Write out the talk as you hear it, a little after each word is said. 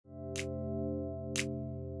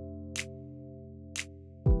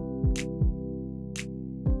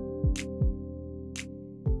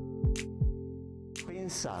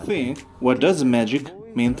Think, what does magic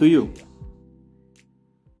mean to you?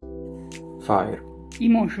 Fire.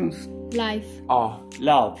 Emotions. Life. Awe,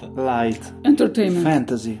 love, light, Entertainment.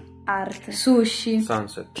 fantasy, Art. Sushi.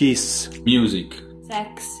 Sunset. kiss, Music.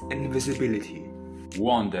 Sex. Invisibility.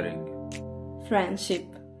 Wandering. Friendship.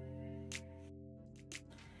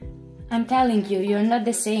 I'm telling you, you're not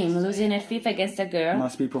the same. Losing at FIFA against a girl.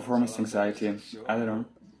 Must be performance anxiety. I don't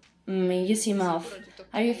know. You seem off.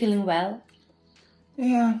 Are you feeling well?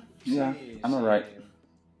 Yeah, I'm alright.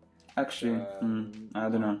 Actually, I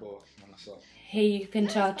don't know. Hey, you can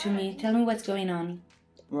talk to me. Tell me what's going on.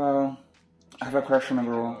 Well, I have a crush on a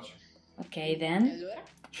girl. Okay, then.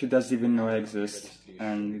 She doesn't even know I exist,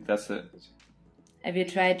 and that's it. Have you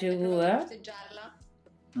tried to woo her?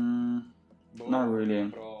 Not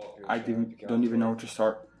really. I don't even know where to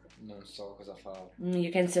start.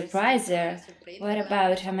 You can surprise her. What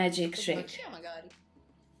about a magic trick?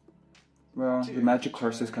 Well, the magic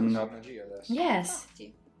course is coming up. Yes.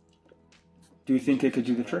 Do you think I could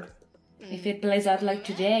do the trick? If it plays out like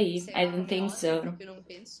today, I don't think so.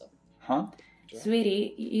 Huh?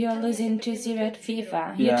 Sweetie, you're losing 2-0 at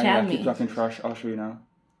FIFA. You Yeah, tell keep me. talking trash. I'll show you now.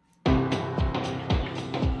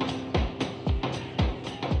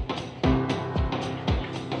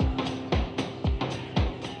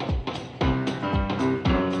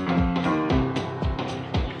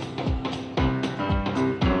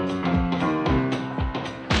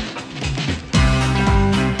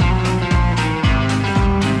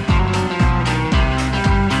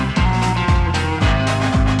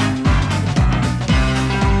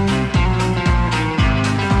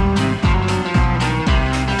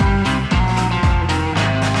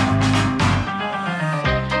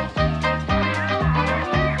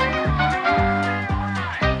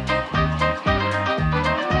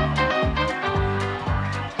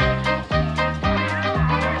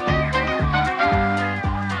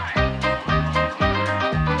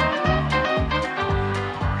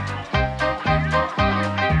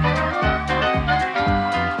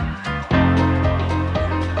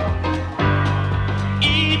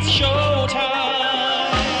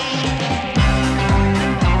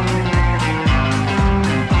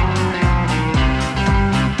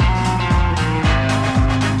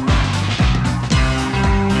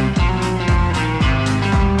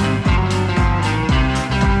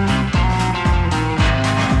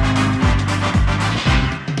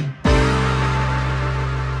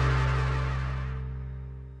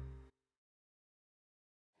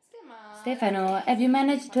 Stefano, have you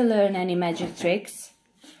managed to learn any magic tricks?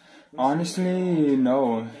 Honestly,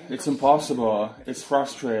 no. It's impossible. It's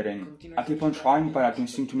frustrating. I keep on trying, but I don't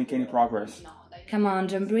seem to make any progress. Come on,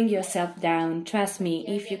 don't bring yourself down. Trust me,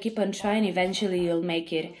 if you keep on trying, eventually you'll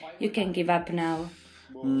make it. You can give up now.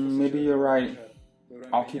 Maybe you're right.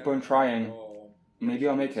 I'll keep on trying. Maybe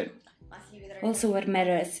I'll make it. Also, what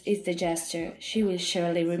matters is the gesture. She will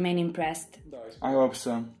surely remain impressed. I hope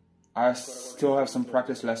so. I still have some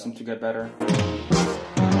practice lessons to get better.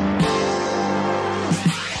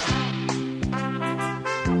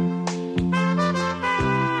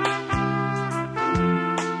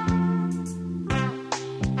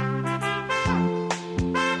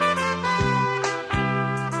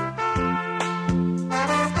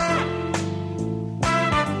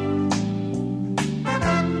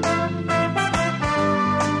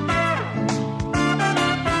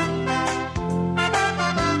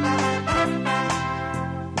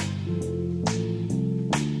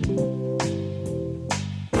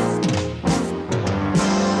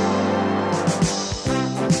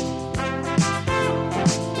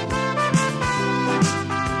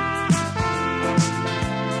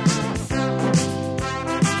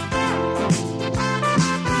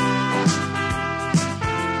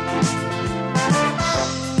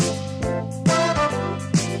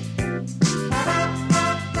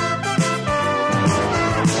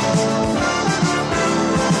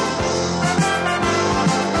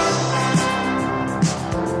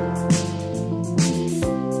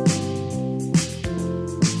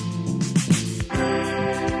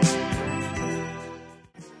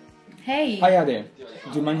 Hey! Hi, Ade.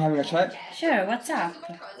 Do you mind having a chat? Sure, what's up?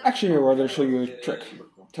 Actually, I would rather show you a trick.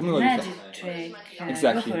 Tell me what you Magic think. trick. Go for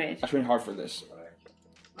Exactly. it. I trained hard for this.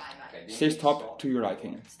 Say stop to your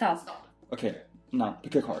liking. Stop. Okay, now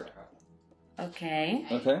pick a card. Okay.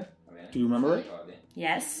 Okay? Do you remember it?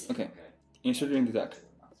 Yes. Okay. Insert it in the deck.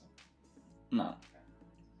 Now,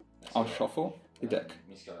 I'll shuffle the deck.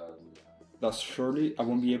 Thus, surely I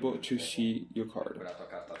won't be able to see your card.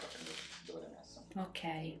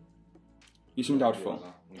 Okay. You seem doubtful.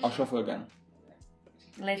 I'll shuffle again.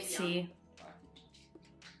 Let's see.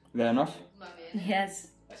 Is that enough? Yes.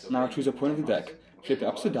 Now choose a point of the deck. flip it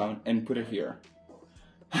upside down, and put it here.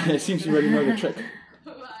 It seems you already know the trick.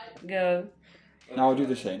 Go. Now I'll do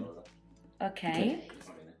the same. Okay.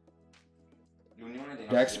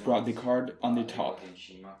 Dex brought the card on the top.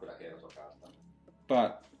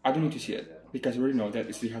 But I don't need to see it, because I already know that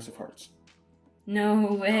it's the House of Hearts.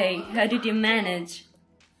 No way. How did you manage?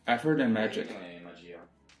 Effort and magic.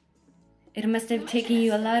 It must have taken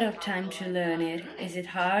you a lot of time to learn it. Is it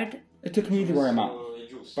hard? It took me to where I'm at.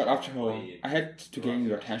 But after all, I had to gain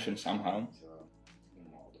your attention somehow.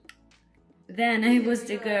 Then I was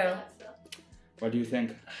the girl. What do you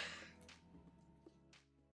think?